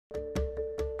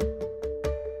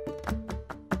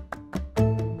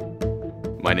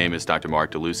My name is Dr.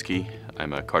 Mark Dylewski.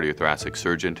 I'm a cardiothoracic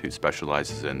surgeon who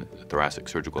specializes in thoracic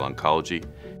surgical oncology.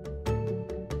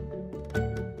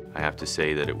 I have to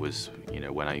say that it was,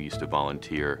 when I used to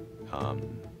volunteer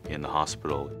in the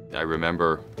hospital. I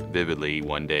remember vividly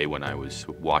one day when I was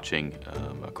watching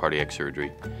a cardiac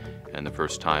surgery, and the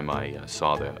first time I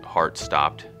saw the heart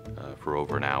stopped for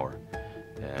over an hour.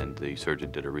 And the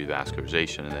surgeon did a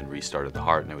revascularization and then restarted the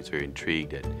heart, and I was very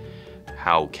intrigued at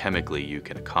how chemically you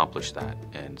can accomplish that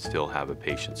and still have a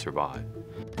patient survive.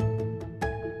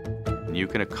 And you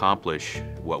can accomplish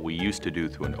what we used to do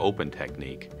through an open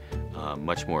technique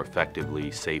much more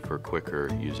effectively, safer, quicker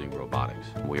using robotics.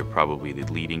 We are probably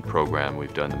the leading program.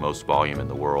 We've done the most volume in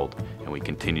the world, and we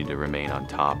continue to remain on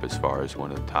top as far as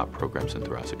one of the top programs in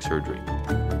thoracic surgery.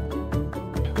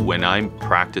 When I'm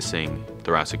practicing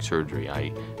thoracic surgery,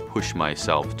 I push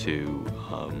myself to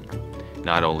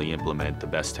not only implement the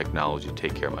best technology to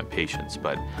take care of my patients,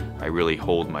 but I really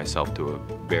hold myself to a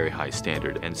very high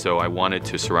standard. And so I wanted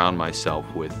to surround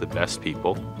myself with the best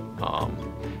people,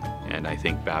 and I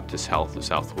think Baptist Health of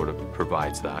South Florida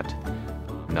provides that,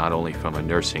 not only from a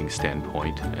nursing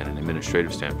standpoint and an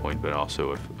administrative standpoint, but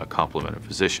also a complement of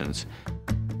physicians.